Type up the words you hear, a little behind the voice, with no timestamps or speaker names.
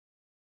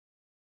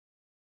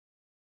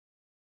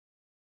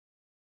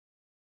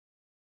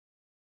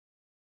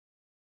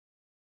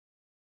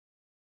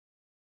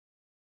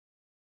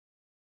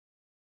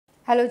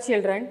Hello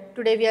children,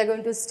 today we are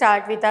going to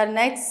start with our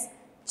next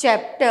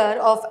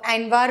chapter of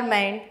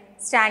Environment,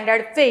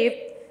 Standard 5th,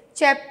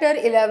 Chapter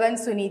 11,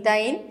 Sunita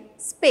in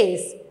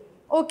Space.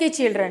 Okay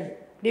children,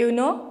 do you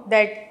know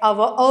that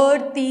our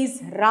earth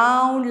is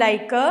round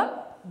like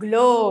a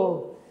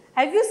globe?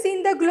 Have you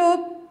seen the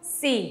globe?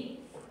 See,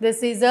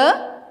 this is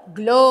a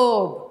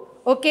globe.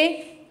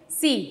 Okay,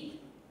 see,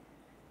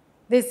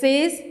 this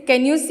is,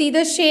 can you see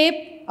the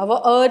shape?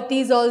 Our earth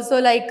is also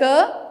like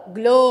a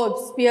globe,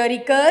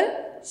 spherical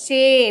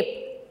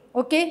shape.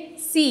 Okay,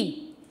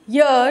 see,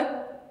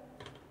 here,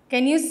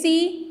 can you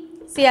see?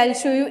 See, I'll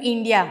show you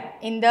India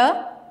in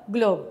the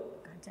globe.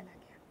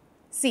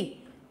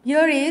 See,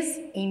 here is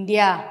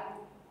India.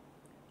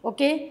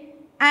 Okay,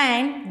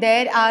 and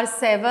there are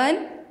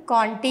 7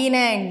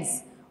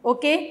 continents.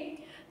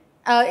 Okay,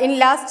 in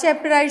last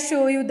chapter I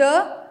show you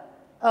the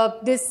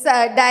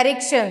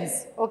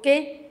directions.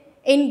 Okay,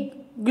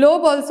 in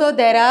globe also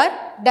there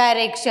are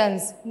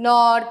directions.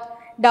 North,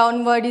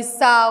 downward is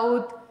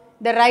south,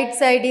 the right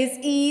side is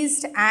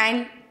east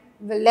and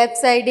the left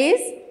side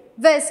is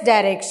west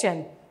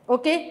direction.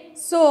 Okay,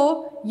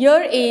 so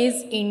here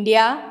is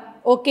India.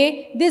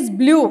 Okay, this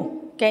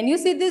blue, can you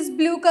see this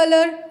blue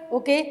color?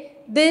 Okay,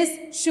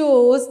 this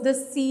shows the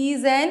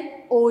seas and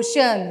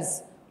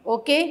oceans.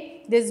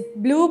 Okay, this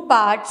blue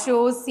part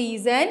shows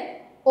seas and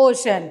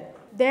ocean.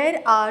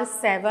 There are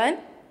 7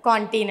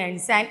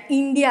 continents and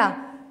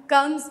India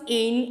comes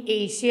in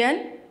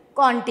Asian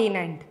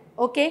continent.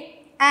 Okay,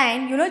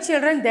 and you know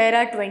children, there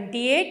are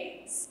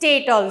 28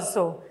 states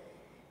also.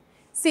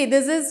 See,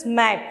 this is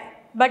map,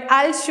 but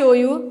I'll show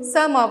you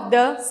some of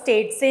the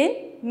states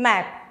in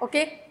map.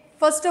 Okay,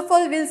 first of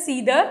all we'll see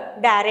the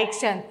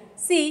direction.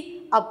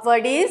 See,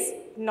 upward is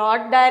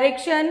north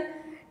direction,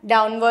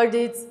 downward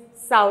is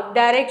south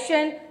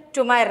direction,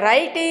 to my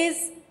right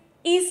is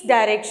east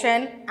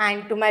direction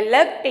and to my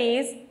left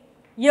is,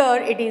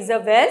 here it is a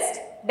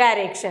west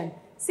direction.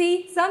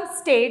 See, some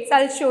states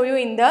I'll show you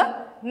in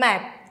the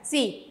map.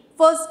 See,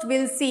 first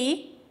we'll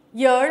see,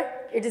 here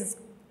it is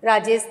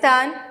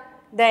Rajasthan,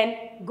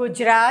 then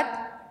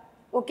Gujarat,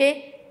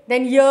 okay,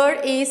 then here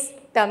is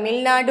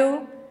Tamil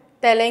Nadu,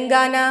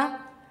 Telangana,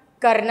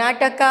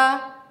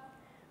 Karnataka,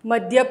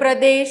 Madhya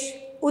Pradesh,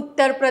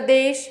 Uttar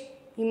Pradesh,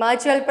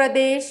 Himachal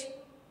Pradesh,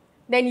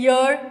 then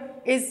here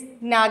is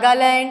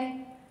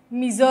Nagaland,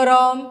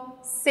 Mizoram,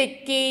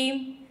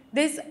 Sikkim.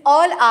 These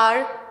all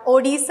are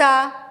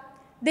Odisha.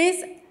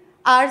 These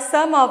are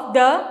some of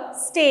the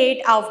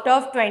states out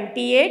of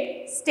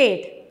 28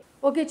 states.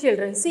 Okay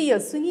children, see here,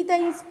 Sunita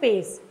in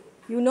space.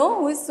 You know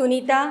who is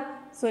Sunita?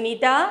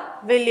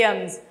 Sunita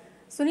Williams.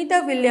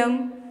 Sunita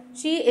Williams,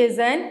 she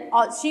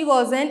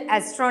was an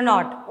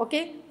astronaut.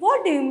 Okay,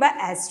 what do you mean by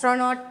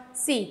astronaut?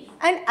 See,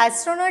 an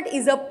astronaut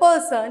is a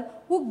person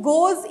who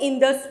goes in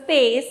the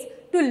space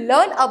to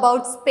learn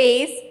about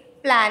space,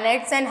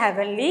 planets and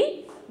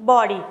heavenly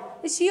body.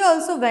 She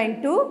also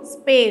went to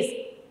space.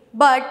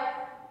 But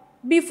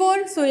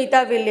before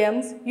Sunita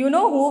Williams, you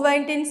know who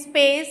went in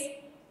space?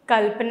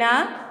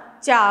 Kalpana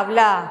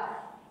Chawla.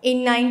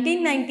 In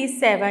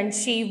 1997,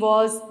 she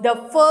was the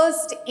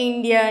first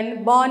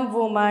Indian born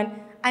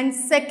woman and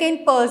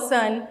second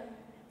person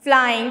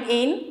flying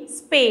in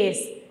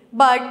space.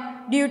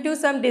 But due to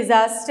some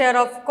disaster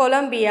of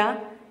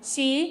Columbia,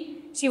 she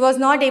was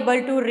not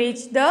able to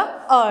reach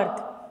the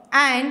earth.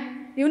 And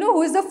you know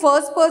who is the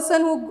first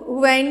person who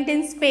went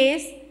in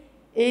space?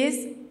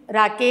 Is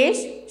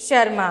Rakesh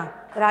Sharma.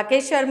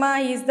 Rakesh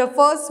Sharma is the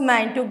first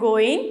man to go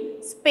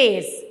in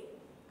space.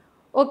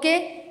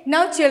 Okay,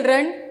 now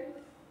children,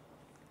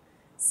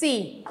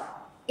 see,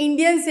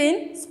 Indians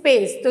in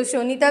space. So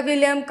Sunita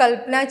Williams,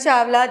 Kalpana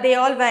Chawla, they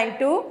all went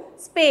to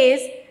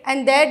space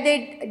and there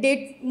they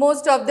did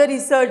most of the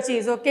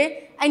researches.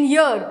 Okay, and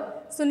here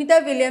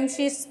Sunita Williams,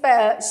 she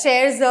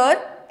shares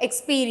her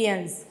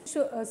experience.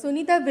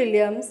 Sunita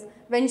Williams,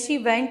 when she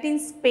went in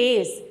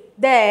space,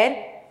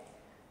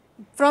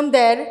 from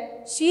there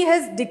she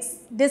has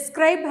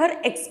described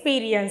her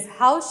experience,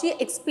 how she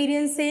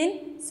experienced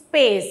in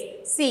space.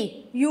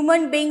 See,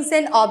 human beings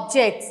and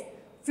objects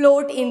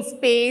float in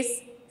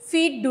space,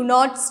 feet do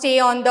not stay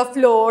on the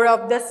floor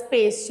of the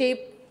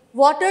spaceship,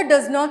 water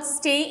does not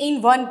stay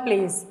in one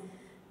place,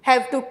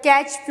 have to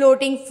catch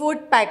floating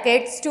food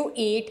packets to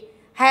eat,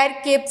 hair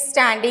keeps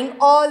standing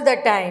all the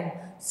time.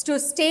 To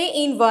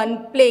stay in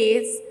one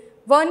place,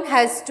 one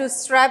has to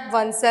strap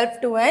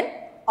oneself to an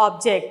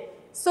object.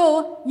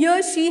 So,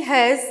 here she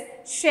has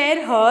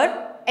shared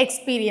her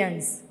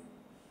experience.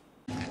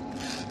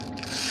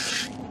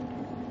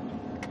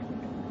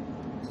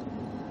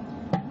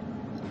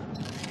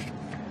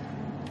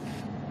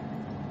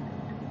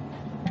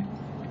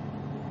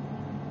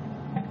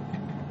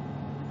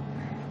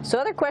 So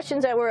other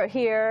questions that were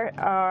here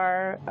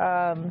are,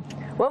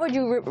 what would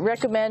you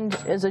recommend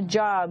as a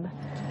job,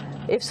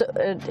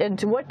 and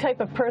to what type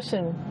of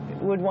person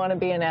would want to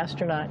be an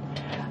astronaut?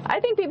 I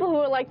think people who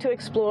would like to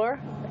explore,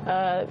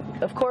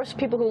 of course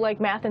people who like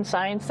math and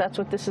science, that's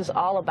what this is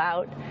all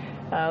about.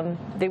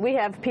 We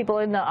have people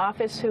in the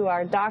office who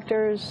are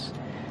doctors,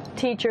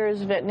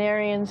 teachers,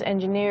 veterinarians,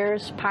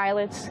 engineers,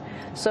 pilots.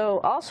 So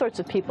all sorts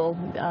of people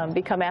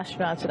become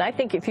astronauts. And I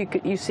think if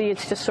you see,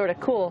 it's just sort of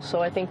cool.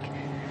 So I think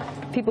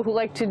people who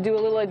like to do a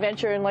little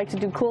adventure and like to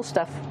do cool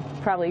stuff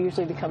probably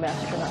usually become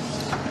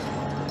astronauts.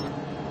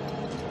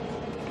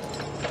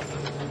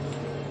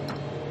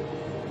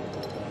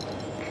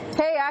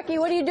 Hey, Aki,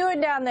 what are you doing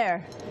down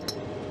there?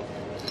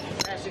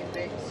 Crashing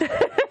things.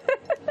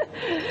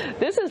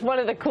 This is one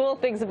of the cool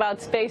things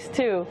about space,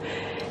 too.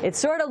 It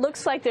sort of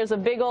looks like there's a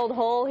big old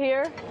hole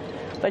here,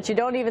 but you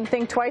don't even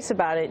think twice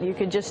about it. You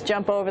can just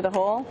jump over the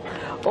hole,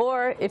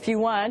 or if you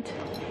want,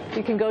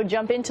 you can go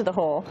jump into the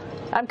hole.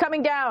 I'm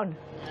coming down.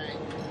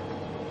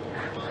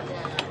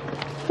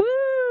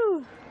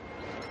 Woo!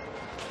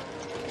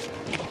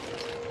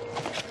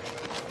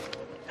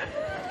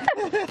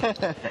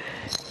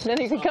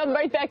 Then you can come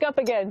right back up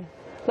again,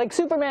 like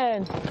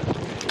Superman.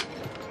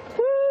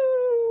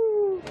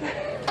 Woo!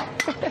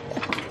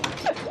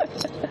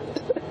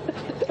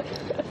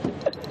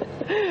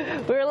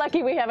 We're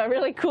lucky we have a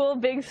really cool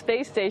big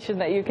space station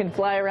that you can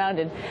fly around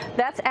in.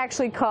 That's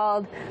actually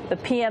called the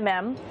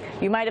PMM.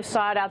 You might have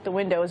saw it out the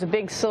window. It's a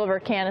big silver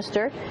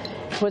canister.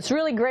 What's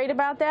really great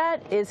about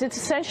that is it's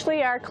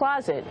essentially our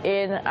closet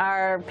in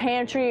our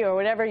pantry or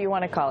whatever you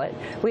want to call it.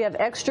 We have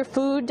extra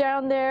food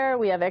down there.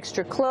 We have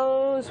extra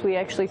clothes. We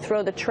actually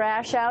throw the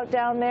trash out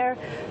down there.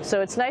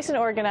 So it's nice and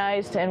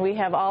organized, and we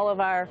have all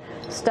of our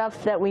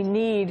stuff that we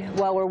need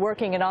while we're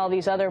working in all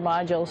these other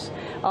modules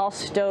all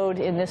stowed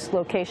in this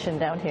location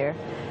down here.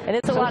 And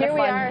it's a lot of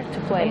fun to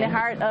play in the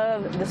heart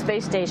of the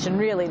space station,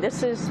 really.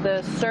 This is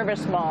the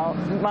service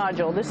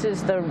module. This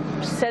is the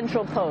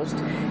central post.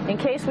 In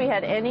case we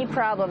had any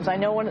problems, I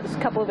know a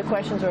couple of the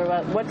questions are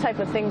about what type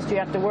of things do you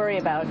have to worry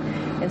about.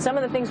 And some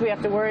of the things we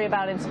have to worry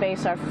about in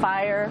space are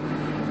fire.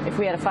 If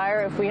we had a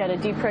fire, if we had a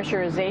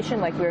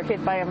depressurization, like we were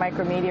hit by a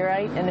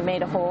micrometeorite and it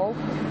made a hole,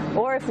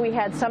 or if we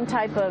had some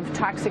type of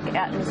toxic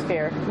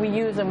atmosphere. We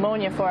use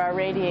ammonia for our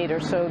radiator,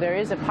 so there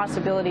is a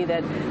possibility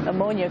that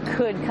ammonia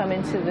could come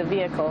into the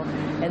vehicle,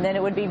 and then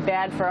it would be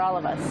bad for all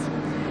of us.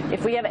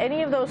 If we have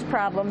any of those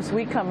problems,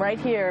 we come right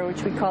here,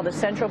 which we call the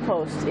central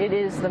post. It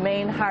is the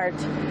main heart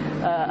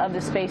of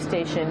the space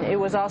station. It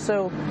was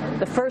also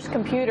the first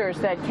computers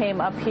that came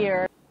up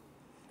here.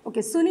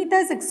 Okay,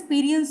 Sunita's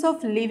experience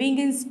of living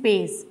in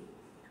space.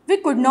 We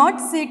could not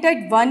sit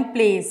at one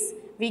place.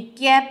 We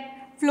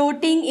kept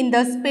floating in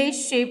the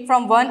spaceship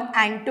from one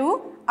end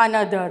to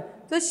another.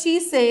 So she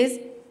says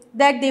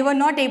that they were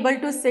not able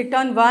to sit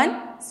on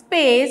one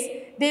space.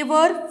 They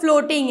were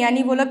floating,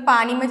 यानी वो लोग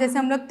पानी में जैसे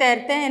हम लोग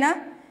तैरते हैं ना,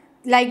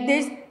 like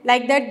this,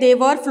 like that they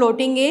were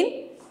floating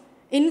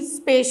in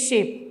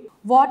spaceship.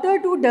 Water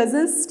too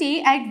doesn't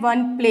stay at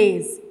one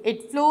place.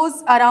 It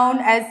flows around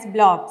as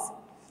blobs.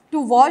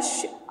 To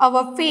wash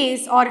our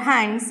face or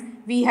hands,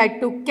 we had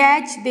to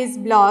catch these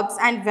blobs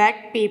and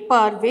wet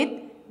paper with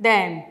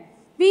them.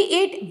 We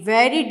ate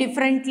very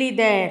differently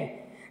there.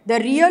 The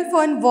real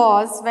fun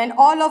was when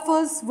all of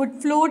us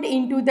would float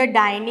into the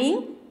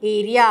dining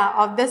area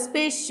of the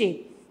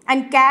spaceship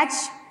and catch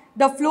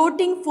the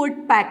floating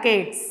food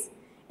packets.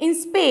 In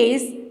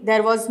space,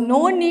 there was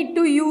no need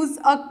to use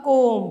a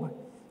comb.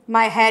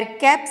 My hair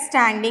kept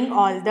standing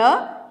all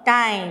the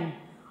time.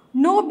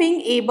 No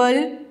being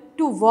able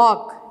to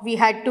walk. We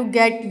had to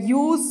get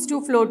used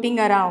to floating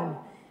around.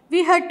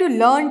 We had to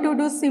learn to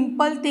do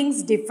simple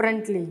things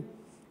differently.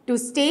 To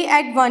stay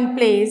at one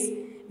place,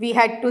 we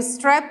had to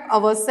strap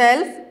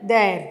ourselves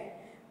there.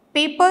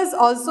 Papers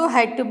also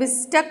had to be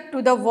stuck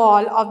to the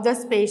wall of the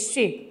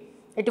spaceship.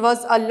 It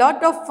was a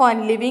lot of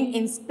fun living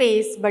in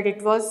space, but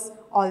it was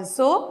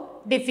also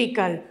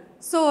difficult.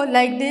 So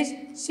like this,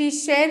 she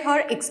shared her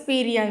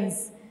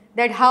experience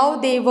that how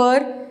they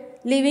were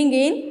living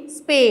in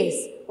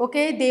space.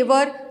 Okay, they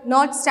were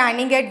not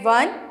standing at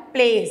one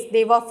place.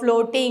 They were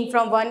floating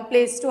from one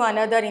place to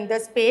another in the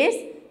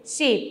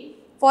spaceship.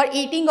 For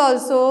eating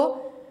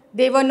also,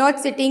 they were not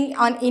sitting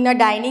in a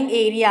dining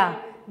area.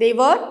 They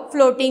were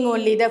floating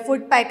only. The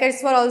food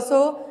packets were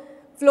also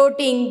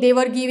floating. They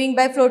were giving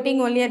by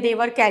floating only, and they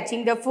were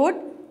catching the food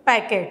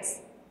packets.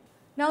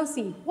 Now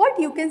see, what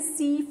you can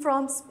see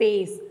from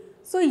space.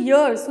 So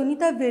here,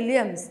 Sunita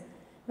Williams,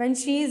 when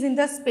she is in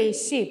the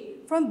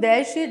spaceship, from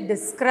there she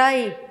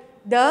described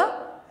the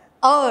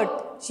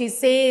Earth. She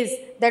says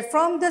that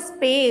from the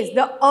space,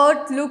 the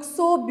Earth looks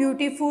so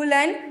beautiful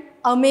and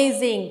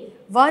amazing.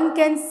 One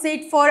can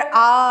sit for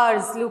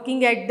hours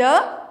looking at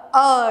the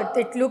Earth.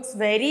 It looks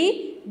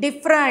very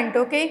different,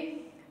 okay.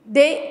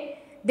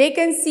 They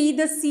can see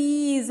the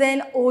seas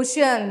and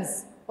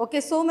oceans, okay,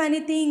 so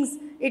many things.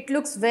 It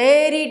looks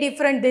very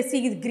different. They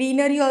see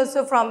greenery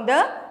also from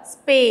the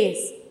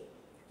space.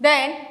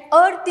 Then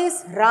Earth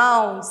is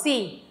round.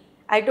 See,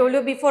 I told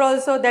you before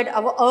also that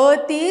our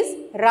Earth is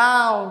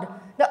round.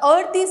 The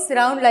Earth is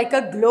round like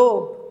a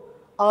globe.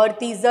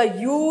 Earth is a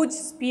huge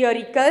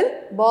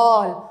spherical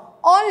ball.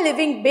 All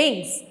living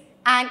beings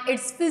and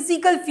its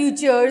physical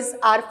features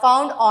are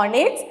found on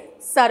its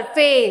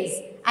surface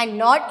and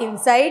not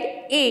inside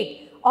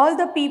it. All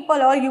the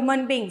people, all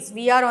human beings,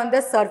 we are on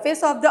the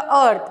surface of the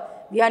Earth.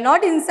 We are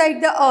not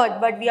inside the earth,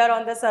 but we are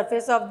on the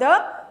surface of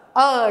the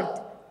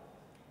earth.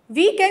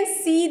 We can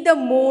see the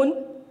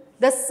moon,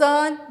 the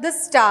sun, the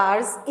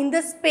stars in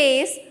the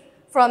space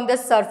from the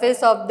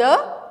surface of the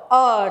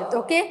earth.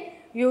 Okay,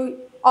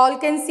 you all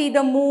can see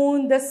the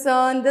moon, the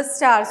sun, the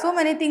stars. So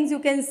many things you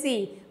can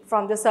see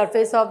from the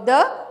surface of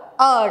the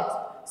earth.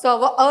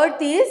 So our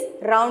earth is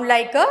round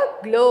like a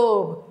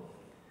globe.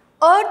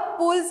 Earth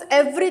pulls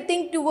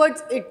everything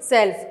towards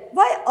itself.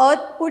 Why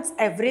earth puts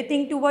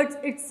everything towards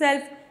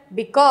itself?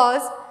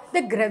 Because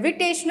the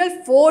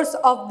gravitational force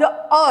of the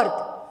earth,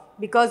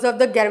 because of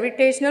the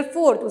gravitational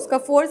force,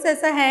 उसका force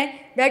ऐसा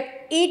है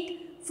that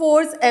it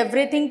force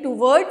everything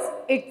towards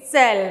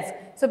itself.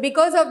 So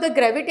because of the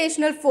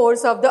gravitational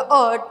force of the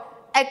earth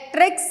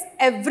attracts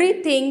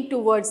everything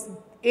towards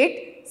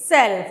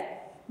itself.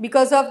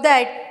 Because of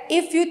that,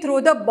 if you throw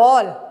the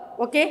ball,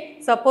 okay,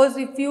 suppose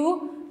if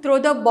you throw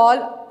the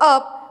ball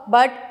up,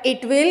 but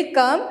it will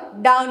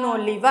come down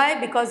only. Why?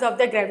 Because of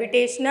the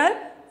gravitational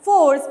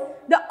force,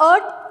 the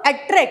earth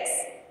attracts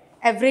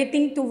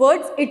everything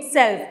towards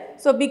itself.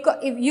 So because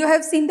if you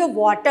have seen the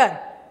water,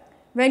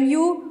 when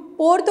you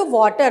pour the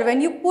water,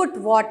 when you put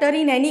water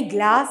in any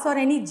glass or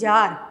any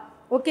jar,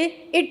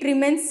 okay, it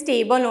remains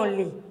stable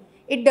only.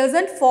 It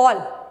doesn't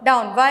fall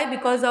down. Why?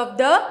 Because of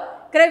the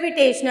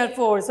gravitational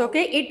force,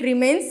 okay, it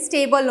remains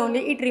stable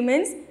only, it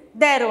remains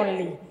there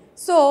only.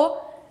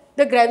 So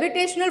the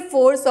gravitational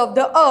force of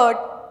the earth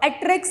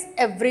attracts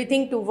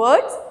everything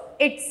towards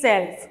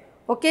itself.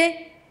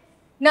 Okay.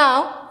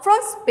 Now from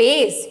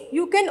space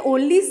you can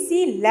only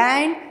see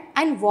land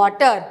and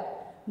water,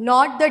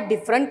 not the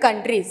different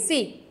countries.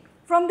 See,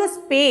 from the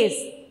space,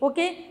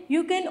 okay,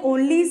 you can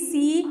only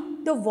see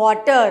the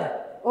water,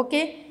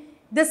 okay,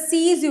 the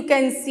seas you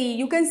can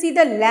see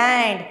the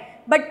land,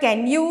 but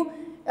can you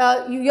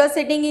are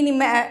sitting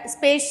in a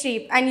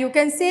spaceship and you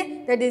can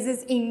say that this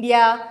is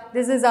India,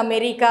 this is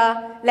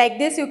America, like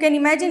this you can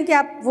imagine कि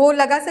आप वो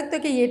लगा सकते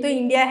हो कि ये तो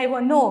India है वो.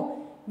 No,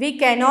 we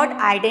cannot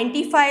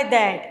identify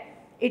that.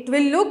 It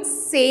will look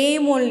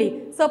same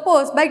only.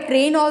 Suppose by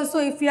train also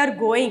if we are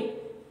going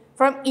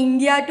from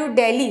India to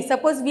Delhi,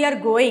 suppose we are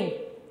going,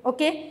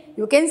 okay,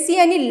 you can see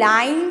any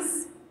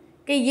lines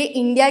कि ये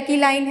India की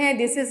line है,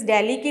 this is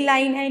Delhi की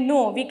line है.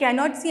 No, we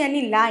cannot see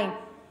any line.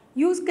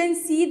 You can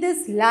see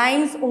these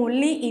lines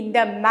only in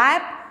the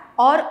map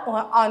or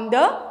on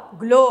the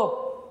globe,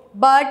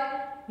 but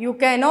you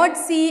cannot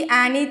see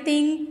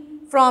anything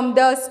from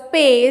the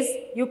space.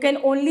 You can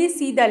only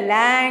see the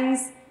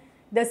lands,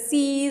 the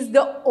seas,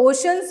 the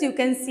oceans you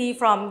can see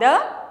from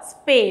the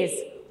space.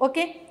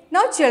 Okay.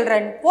 Now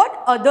children,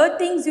 what other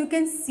things you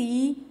can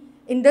see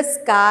in the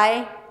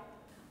sky?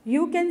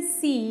 You can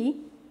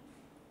see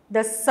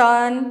the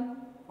sun,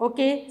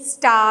 okay,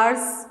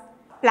 stars,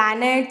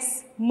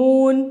 planets,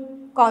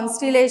 moon,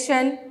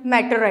 constellation,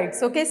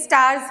 meteorites. Okay,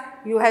 stars,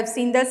 you have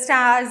seen the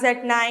stars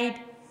at night.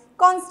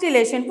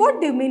 Constellation, what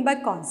do you mean by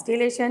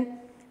constellation?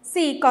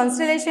 See,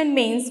 constellation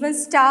means when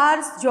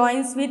stars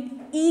joins with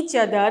each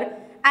other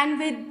and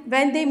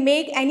when they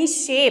make any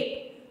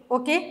shape,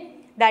 okay,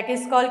 that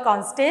is called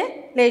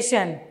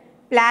constellation.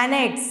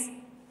 Planets,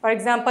 for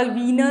example,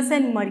 Venus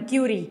and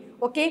Mercury,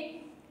 okay.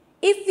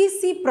 If we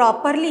see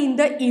properly in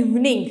the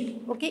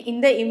evening, okay,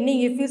 in the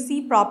evening if you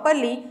see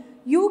properly,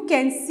 you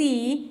can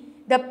see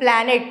the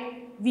planet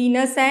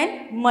Venus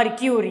and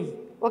Mercury,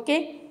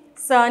 okay.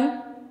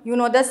 Sun, you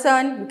know the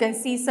sun, you can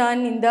see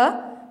sun in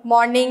the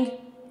morning.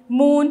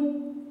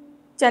 Moon,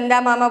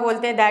 Chanda Mama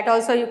bolte hain, that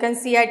also you can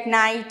see at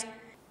night.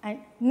 And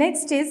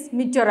next is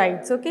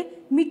meteorites, okay.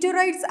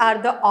 Meteorites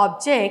are the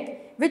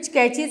object which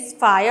catches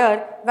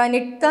fire when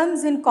it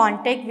comes in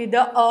contact with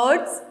the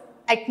Earth's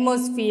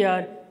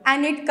atmosphere,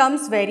 and it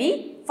comes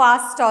very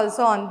fast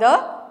also on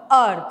the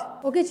earth.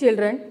 Okay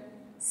children,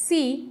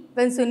 see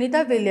when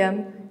Sunita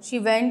Williams, she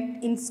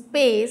went in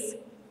space,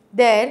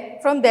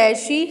 from there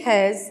she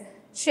has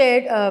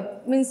shared,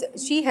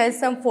 she has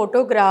some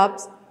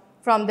photographs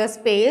from the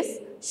space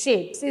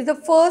ship. This is the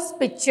first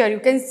picture you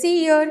can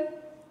see here,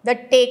 the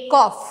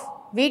takeoff.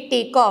 We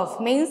take off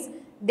means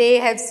they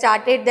have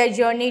started their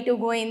journey to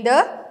go in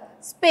the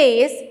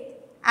space,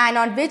 and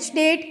on which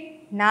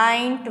date?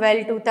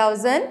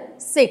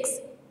 9/12/2006.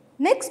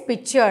 Next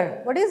picture,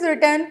 what is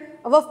written?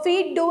 Our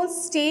feet don't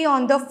stay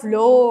on the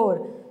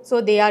floor. So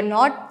they are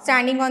not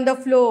standing on the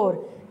floor.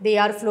 They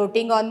are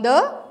floating on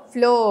the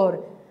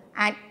floor.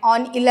 And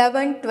on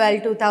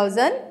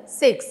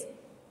 11/12/2006.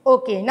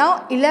 Okay,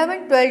 now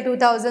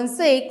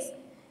 11/12/2006,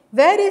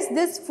 where is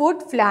this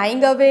food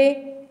flying away?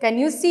 Can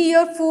you see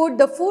your food?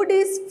 The food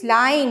is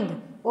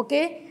flying.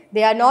 Okay,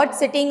 they are not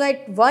sitting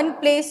at one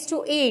place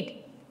to eat.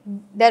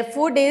 Their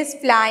food is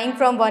flying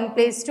from one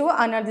place to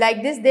another.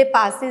 Like this, they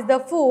passes the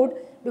food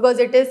because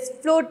it is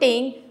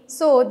floating.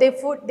 So they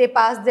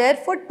pass their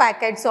food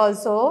packets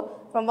also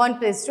from one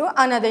place to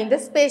another in the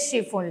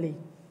spaceship only.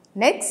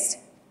 Next,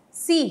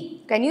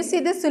 see. Can you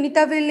see this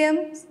Sunita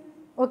Williams?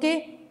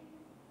 Okay.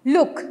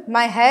 Look,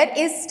 my hair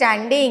is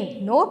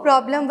standing. No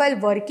problem while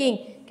working.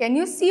 Can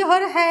you see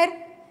her hair?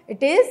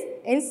 It is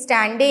in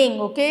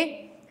standing.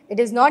 Okay. It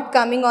is not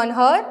coming on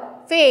her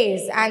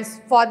face, and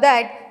for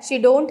that she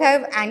don't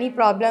have any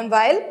problem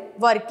while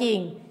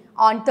working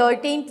on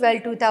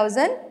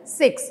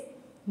 13/12/2006.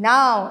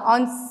 Now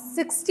on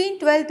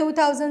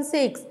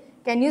 16/12/2006,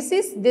 can you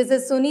see this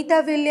is Sunita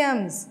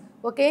Williams,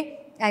 okay,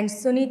 and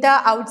Sunita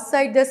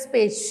outside the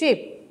spaceship,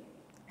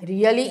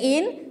 really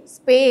in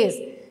space.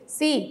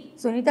 See,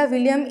 Sunita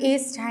Williams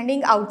is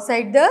standing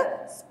outside the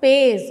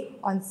space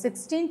on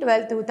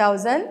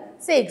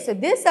 16/12/2006. So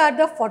these are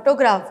the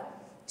photographs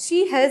she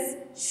has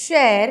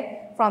shared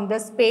from the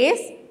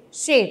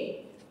spaceship.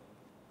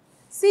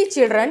 See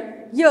children,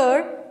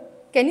 here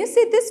can you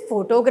see this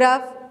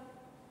photograph?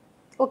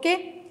 Okay,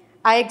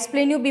 I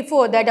explained you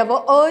before that our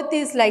earth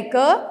is like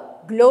a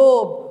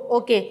globe.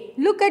 Okay,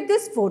 look at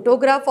this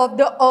photograph of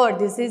the earth.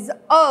 This is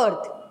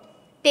earth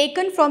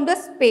taken from the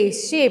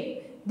spaceship.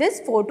 This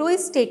photo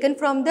is taken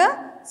from the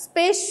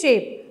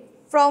spaceship.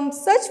 From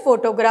such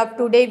photograph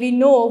today we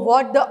know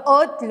what the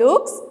earth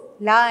looks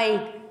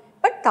like.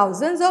 But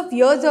thousands of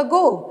years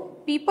ago,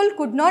 people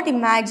could not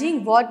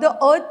imagine what the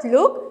earth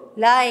looked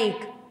like.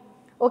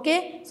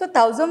 Okay, so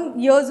thousand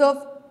years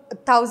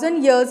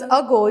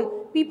ago,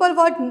 people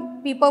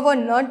were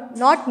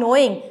not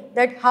knowing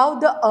that how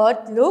the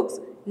earth looks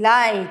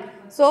like.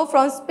 So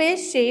from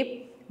spaceship,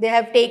 they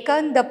have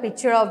taken the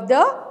picture of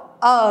the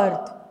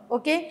earth.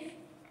 Okay.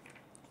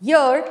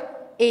 Here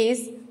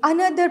is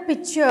another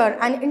picture,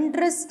 an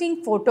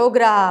interesting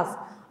photograph.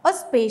 A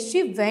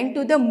spaceship went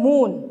to the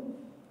moon.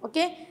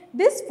 Okay.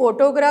 This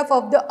photograph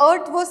of the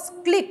earth was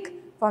clicked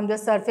from the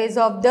surface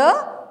of the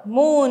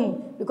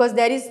moon because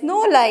there is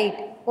no light.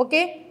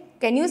 Okay.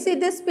 Can you see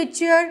this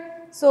picture?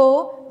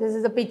 So, this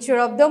is a picture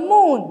of the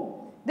moon.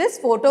 This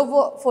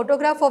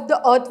photograph of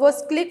the earth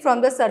was clicked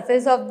from the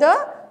surface of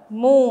the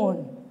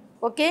moon.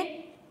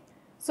 Okay.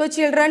 So,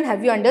 children,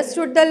 have you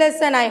understood the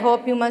lesson? I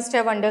hope you must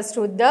have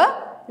understood the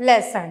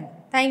lesson.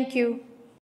 Thank you.